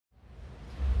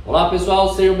Olá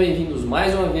pessoal, sejam bem-vindos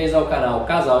mais uma vez ao canal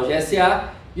Casal Gsa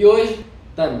e hoje,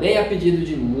 também a pedido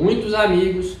de muitos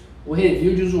amigos, o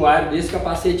review de usuário desse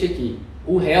capacete aqui,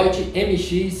 o Helt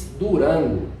MX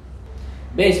Durango.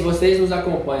 Bem, se vocês nos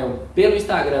acompanham pelo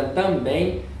Instagram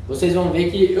também, vocês vão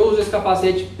ver que eu uso esse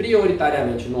capacete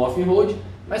prioritariamente no off-road,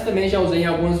 mas também já usei em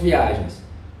algumas viagens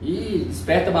e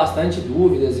desperta bastante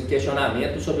dúvidas e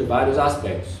questionamentos sobre vários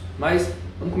aspectos. Mas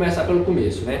vamos começar pelo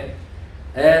começo, né?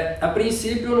 A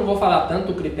princípio eu não vou falar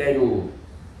tanto o critério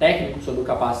técnico sobre o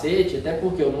capacete, até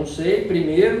porque eu não sei,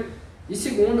 primeiro, e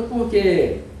segundo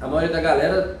porque a maioria da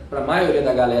galera, para a maioria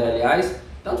da galera aliás,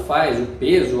 tanto faz o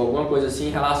peso, alguma coisa assim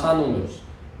em relação a números.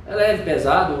 É leve,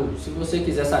 pesado, se você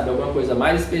quiser saber alguma coisa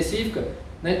mais específica,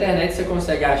 na internet você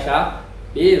consegue achar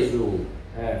peso,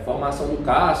 formação do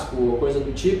casco ou coisa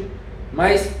do tipo,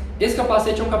 mas esse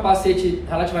capacete é um capacete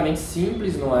relativamente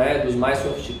simples, não é dos mais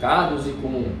sofisticados e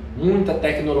com muita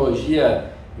tecnologia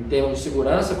em termos de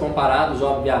segurança, comparados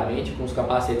obviamente com os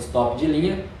capacetes top de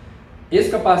linha.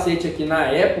 Esse capacete aqui na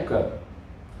época,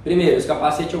 primeiro, esse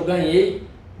capacete eu ganhei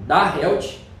da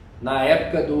Helt na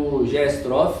época do GS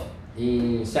Trophy,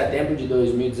 em setembro de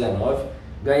 2019,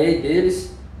 ganhei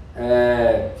deles,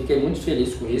 fiquei muito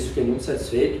feliz com isso, fiquei muito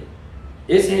satisfeito.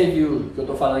 Esse review que eu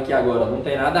estou falando aqui agora não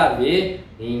tem nada a ver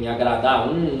em agradar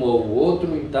um ou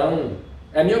outro, então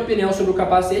é a minha opinião sobre o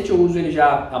capacete. Eu uso ele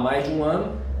já há mais de um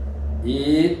ano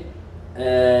e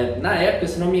na época,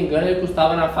 se não me engano, ele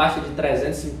custava na faixa de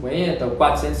 350 ou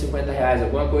 450 reais,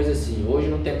 alguma coisa assim. Hoje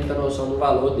não tenho muita noção do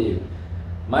valor dele,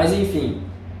 mas enfim,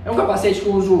 é um capacete que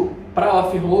eu uso para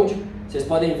off-road. Vocês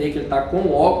podem ver que ele está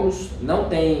com óculos, não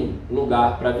tem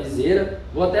lugar para viseira,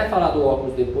 vou até falar do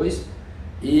óculos depois.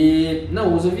 E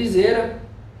não usa viseira,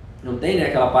 não tem, né,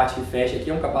 aquela parte que fecha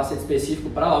aqui, é um capacete específico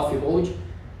para off-road.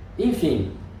 Enfim,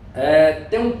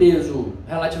 tem um peso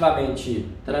relativamente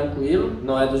tranquilo,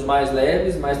 não é dos mais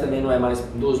leves, mas também não é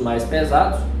dos mais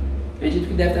pesados. Acredito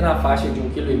que deve ter na faixa de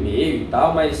 1,5 kg e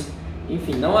tal, mas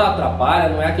enfim, não atrapalha,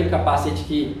 não é aquele capacete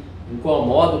que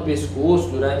incomoda o pescoço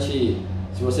durante,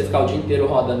 se você ficar o dia inteiro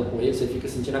rodando com ele, você fica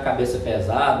sentindo a cabeça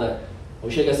pesada, ou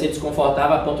chega a ser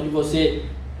desconfortável a ponto de você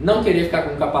não querer ficar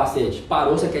com o capacete.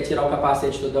 Parou, você quer tirar o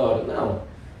capacete toda hora. Não.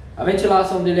 A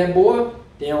ventilação dele é boa,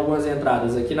 tem algumas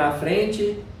entradas aqui na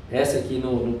frente, essa aqui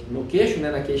no queixo, né,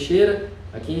 na queixeira,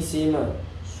 aqui em cima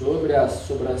sobre a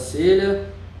sobrancelha,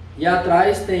 e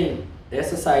atrás tem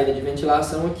essa saída de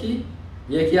ventilação aqui,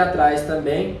 e aqui atrás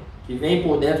também, que vem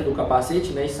por dentro do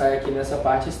capacete, né, e sai aqui nessa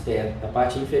parte externa, na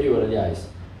parte inferior, aliás.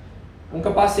 Um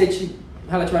capacete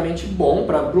relativamente bom,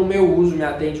 para o meu uso me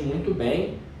atende muito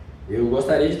bem. Eu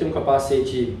gostaria de ter um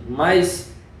capacete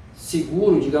mais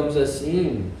seguro, digamos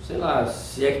assim, sei lá,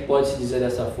 se é que pode se dizer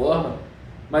dessa forma,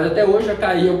 mas até hoje já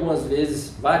caí algumas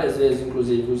vezes, várias vezes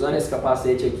inclusive, usando esse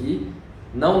capacete aqui,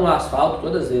 não no asfalto,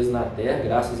 todas as vezes na terra,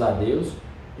 graças a Deus,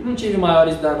 e não tive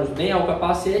maiores danos nem ao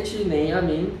capacete, nem a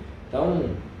mim, então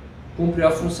cumpriu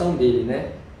a função dele,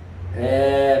 né?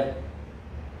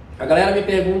 A galera me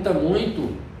pergunta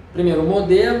muito, primeiro, o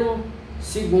modelo,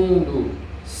 segundo,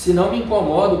 se não me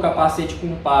incomoda o capacete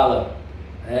com pala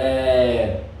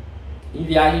em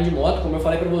viagem de moto. Como eu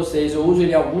falei para vocês, eu uso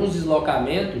ele em alguns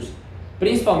deslocamentos,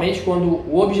 principalmente quando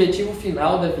o objetivo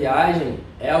final da viagem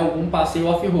é algum passeio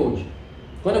off-road.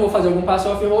 Quando eu vou fazer algum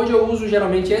passeio off-road, eu uso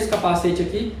geralmente esse capacete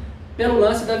aqui pelo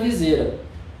lance da viseira,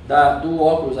 do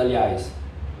óculos, aliás,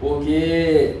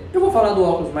 porque eu vou falar do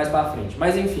óculos mais para frente,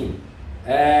 mas enfim,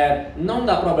 não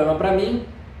dá problema para mim.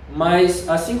 Mas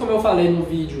assim como eu falei no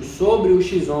vídeo sobre o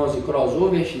X11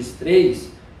 Crossover X3,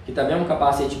 que também é um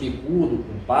capacete bicudo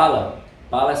com pala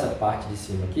essa parte de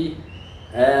cima aqui,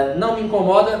 não me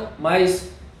incomoda,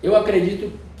 mas eu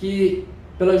acredito que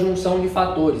pela junção de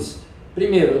fatores.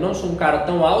 Primeiro, eu não sou um cara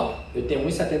tão alto, eu tenho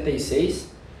 1,76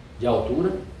 de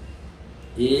altura,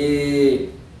 e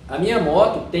a minha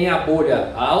moto tem a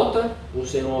bolha alta, por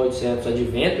ser um 800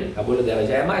 Adventure, a bolha dela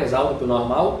já é mais alta que o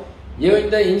normal. E eu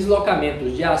ainda em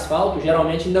deslocamentos de asfalto,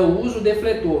 geralmente ainda uso o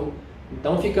defletor.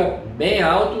 Então fica bem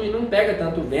alto e não pega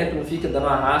tanto vento, não fica dando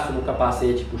arrasto no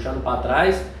capacete, puxando para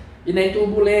trás, e nem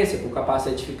turbulência, para o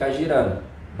capacete ficar girando,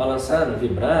 balançando,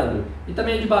 vibrando, e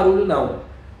também de barulho não.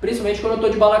 Principalmente quando eu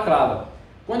estou de balaclava.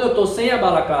 Quando eu estou sem a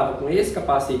balaclava com esse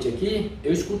capacete aqui,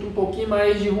 eu escuto um pouquinho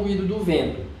mais de ruído do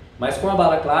vento. Mas com a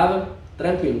balaclava,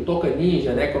 tranquilo, toca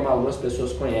ninja, né, como algumas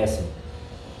pessoas conhecem.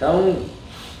 Então,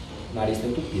 o nariz está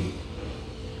entupido.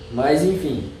 Mas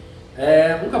enfim,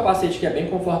 um capacete que é bem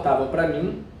confortável para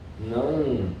mim,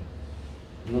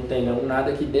 não tem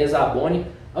nada que desabone.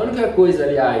 A única coisa,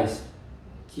 aliás,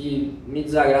 que me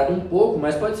desagrada um pouco,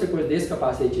 mas pode ser coisa desse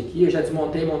capacete aqui, eu já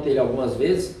desmontei e montei ele algumas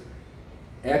vezes,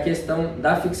 é a questão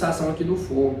da fixação aqui do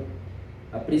forro.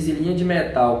 A prisilinha de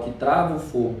metal que trava o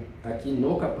forro aqui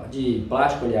de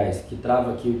plástico, aliás, que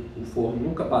trava aqui o forro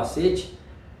no capacete,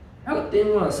 ela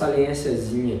tem uma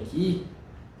saliênciazinha aqui.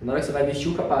 Na hora que você vai vestir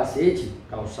o capacete,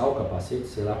 calçar o capacete,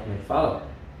 sei lá como é que fala,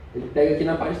 ele pega aqui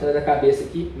na parte de trás da cabeça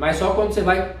aqui, mas só quando você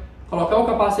vai colocar o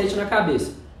capacete na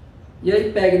cabeça. E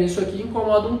aí pega nisso aqui e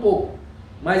incomoda um pouco.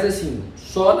 Mas assim,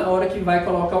 só na hora que vai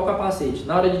colocar o capacete.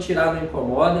 Na hora de tirar não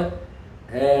incomoda.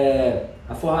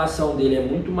 A forração dele é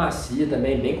muito macia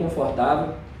também, bem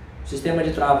confortável. O sistema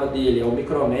de trava dele é o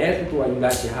micrométrico, o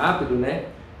engate rápido, né?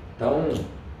 Então,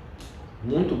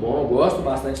 muito bom, eu gosto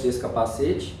bastante desse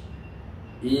capacete.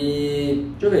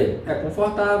 E, deixa eu ver, é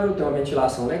confortável, tem uma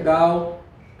ventilação legal.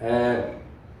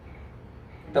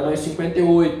 Tamanho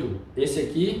 58, esse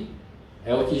aqui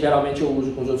é o que geralmente eu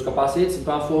uso com os outros capacetes,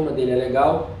 então a forma dele é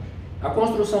legal. A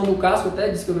construção do casco, eu até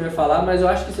disse que eu não ia falar, mas eu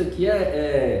acho que isso aqui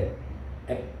é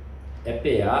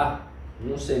PA,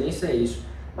 não sei nem se é isso,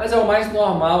 mas é o mais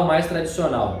normal, o mais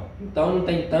tradicional. Então não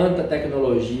tem tanta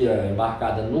tecnologia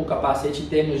embarcada no capacete em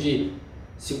termos de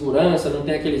segurança, não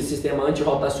tem aquele sistema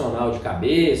antirrotacional de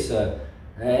cabeça,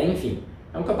 enfim.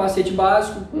 É um capacete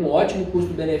básico, com um ótimo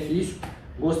custo-benefício,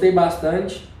 gostei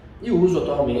bastante e uso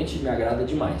atualmente, me agrada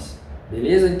demais.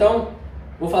 Beleza? Então,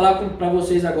 vou falar para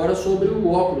vocês agora sobre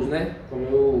o óculos, né? Como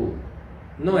eu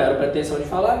não era pretensão de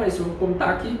falar, mas como está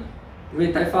aqui,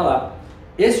 aproveitar e falar.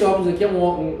 Esse óculos aqui é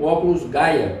um óculos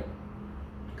Gaia.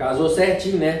 Casou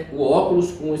certinho, né? O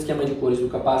óculos com o esquema de cores do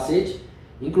capacete,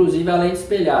 inclusive a lente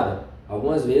espelhada.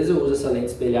 Algumas vezes eu uso essa lente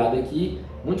espelhada aqui,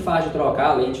 muito fácil de trocar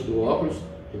a lente do óculos.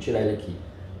 Vou tirar ele aqui.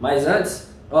 Mas antes,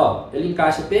 ó, ele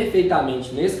encaixa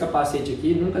perfeitamente nesse capacete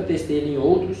aqui, nunca testei ele em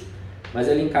outros, mas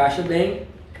ele encaixa bem.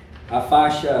 A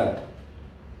faixa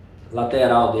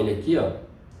lateral dele aqui, ó,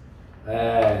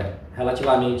 é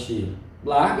relativamente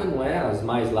larga, não é as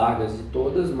mais largas de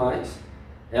todas, mas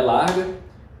é larga.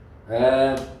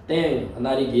 Tem a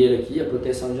narigueira aqui, a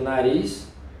proteção de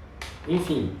nariz.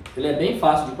 Enfim, ele é bem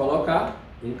fácil de colocar,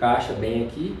 encaixa bem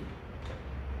aqui.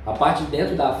 A parte de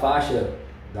dentro da faixa,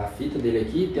 da fita dele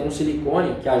aqui, tem um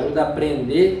silicone que ajuda a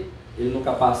prender ele no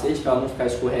capacete, para não ficar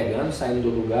escorregando, saindo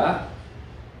do lugar.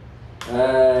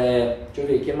 Deixa eu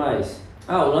ver, o que mais?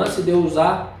 O lance de eu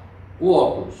usar o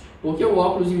óculos. Por que o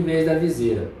óculos em vez da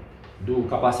viseira do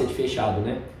capacete fechado,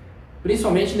 né?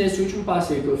 Principalmente nesse último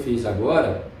passeio que eu fiz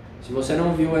agora. Se você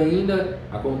não viu ainda,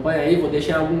 acompanha aí, vou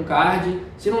deixar algum card.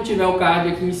 Se não tiver o card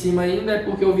aqui em cima ainda, é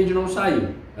porque o vídeo não saiu.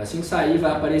 Assim que sair,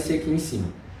 vai aparecer aqui em cima.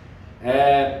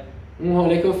 Um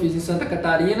rolê que eu fiz em Santa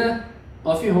Catarina,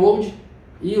 off-road.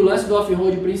 E o lance do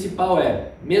off-road principal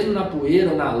mesmo na poeira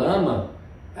ou na lama,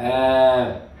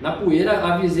 na poeira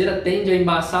a viseira tende a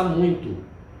embaçar muito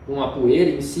com a poeira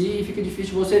em si e fica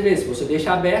difícil de você ver. Se você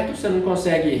deixa aberto, você não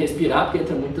consegue respirar porque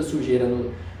entra muita sujeira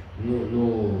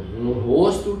no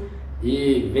rosto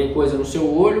e vem coisa no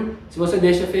seu olho. Se você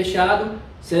deixa fechado,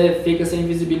 você fica sem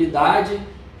visibilidade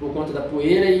por conta da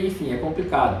poeira e enfim, é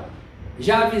complicado.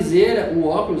 Já a viseira, o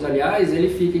óculos, aliás, ele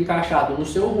fica encaixado no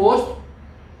seu rosto,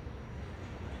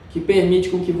 que permite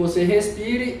com que você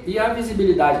respire, e a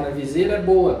visibilidade na viseira é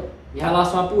boa em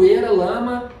relação à poeira,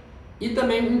 lama e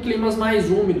também em climas mais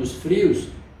úmidos, frios.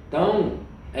 Então,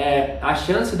 a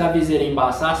chance da viseira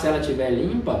embaçar, se ela estiver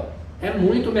limpa, é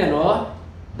muito menor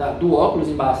do óculos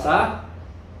embaçar,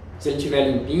 se ele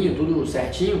estiver limpinho, tudo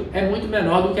certinho, é muito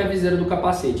menor do que a viseira do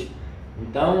capacete.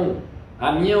 Então,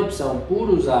 a minha opção por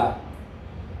usar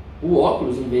o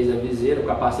óculos em vez da viseira, o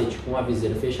capacete com a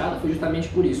viseira fechada, foi justamente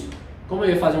por isso. Como eu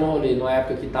ia fazer um rolê numa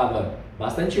época que estava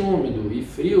bastante úmido e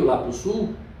frio lá para o sul,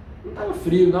 não estava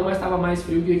frio não, mas estava mais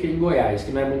frio que aqui em Goiás,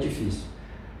 que não é muito difícil.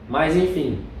 Mas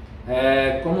enfim,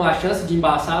 como a chance de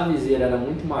embaçar a viseira era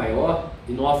muito maior,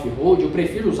 e no off-road eu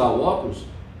prefiro usar o óculos,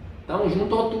 então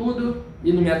juntou tudo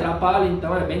e não me atrapalha,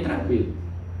 então é bem tranquilo.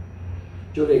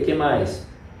 Deixa eu ver, o que mais?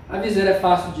 A viseira é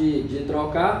fácil de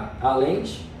trocar, a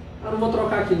lente, eu não vou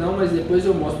trocar aqui não, mas depois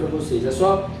eu mostro para vocês. É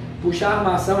só puxar a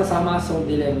armação, essa armação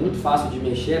dele é muito fácil de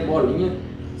mexer, é molinha.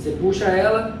 Você puxa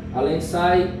ela, a lente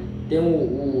sai, tem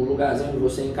o lugarzinho onde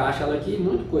você encaixa ela aqui,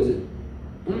 muita coisa.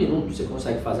 1 minuto você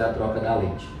consegue fazer a troca da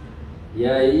lente. E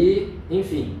aí,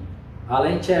 enfim, a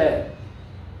lente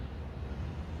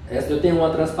eu tenho uma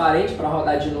transparente para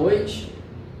rodar de noite,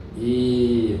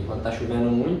 e quando está chovendo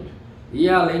muito, e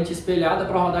a lente espelhada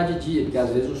para rodar de dia, porque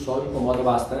às vezes o sol incomoda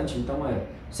bastante, então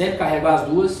sempre carrego as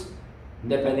duas,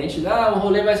 independente o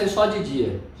rolê vai ser só de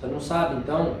dia, você não sabe,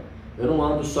 então eu não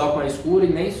ando só com a escura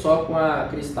e nem só com a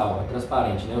cristal, a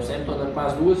transparente, né? Eu sempre estou andando com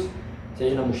as duas,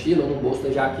 seja na mochila ou no bolso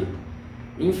da jaqueta.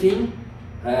 Enfim,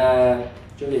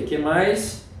 deixa eu ver, o que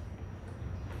mais?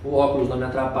 o óculos não me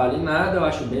atrapalha em nada, eu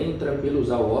acho bem tranquilo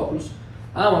usar o óculos.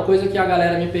 Ah, uma coisa que a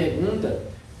galera me pergunta,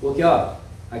 porque ó,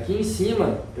 aqui em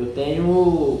cima eu tenho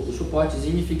o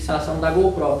suportezinho de fixação da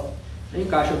GoPro. Eu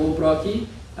encaixo a GoPro aqui,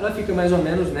 ela fica mais ou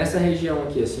menos nessa região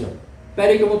aqui, assim, ó.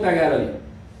 Espera aí que eu vou pegar ela ali.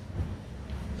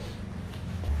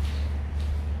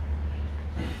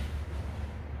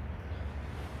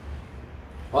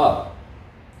 Ó,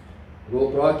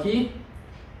 GoPro aqui,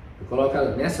 eu coloco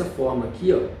ela nessa forma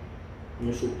aqui, ó,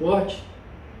 no suporte.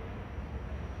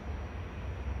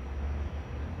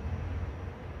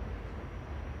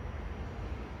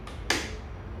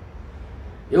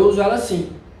 Eu uso ela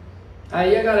assim.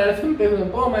 Aí a galera fica me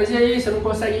perguntando, pô, mas e aí, você não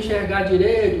consegue enxergar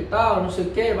direito e tal, não sei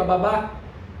o que, bababá.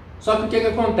 Só que o que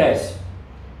acontece?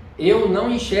 Eu não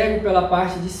enxergo pela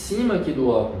parte de cima aqui do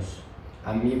óculos.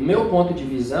 Meu ponto de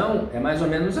visão é mais ou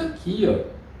menos aqui,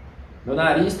 ó. Meu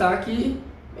nariz está aqui,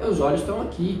 meus olhos estão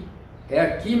aqui. É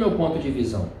aqui meu ponto de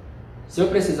visão. Se eu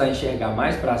precisar enxergar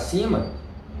mais para cima,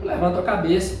 eu levanto a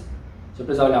cabeça. Se eu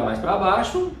precisar olhar mais para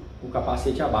baixo, o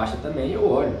capacete abaixa também, eu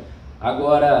olho.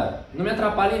 Agora, não me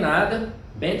atrapalha em nada,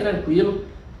 bem tranquilo.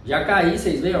 Já caí,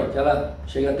 vocês veem, ó, que ela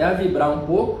chega até a vibrar um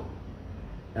pouco.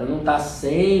 Ela não está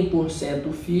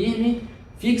 100% firme,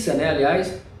 fixa, né,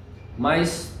 aliás,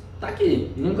 mas tá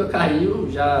aqui, nunca caiu,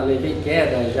 já levei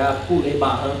queda, já pulei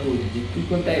barranco de tudo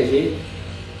quanto é jeito,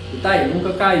 e tá aí,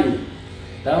 nunca caiu.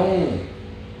 Então,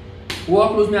 o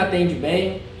óculos me atende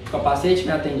bem, o capacete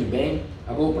me atende bem,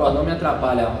 a GoPro não me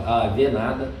atrapalha a ver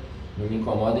nada, não me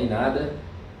incomoda em nada.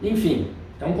 Enfim,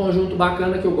 é um conjunto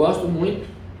bacana que eu gosto muito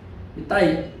e tá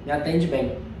aí, me atende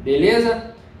bem,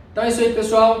 beleza? Então é isso aí,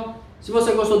 pessoal. Se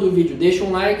você gostou do vídeo, deixa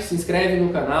um like, se inscreve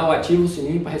no canal, ativa o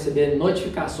sininho para receber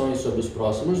notificações sobre os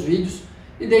próximos vídeos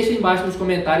e deixa embaixo nos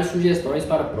comentários sugestões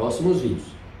para próximos vídeos.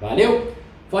 Valeu?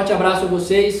 Forte abraço a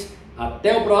vocês,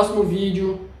 até o próximo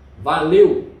vídeo,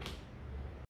 valeu!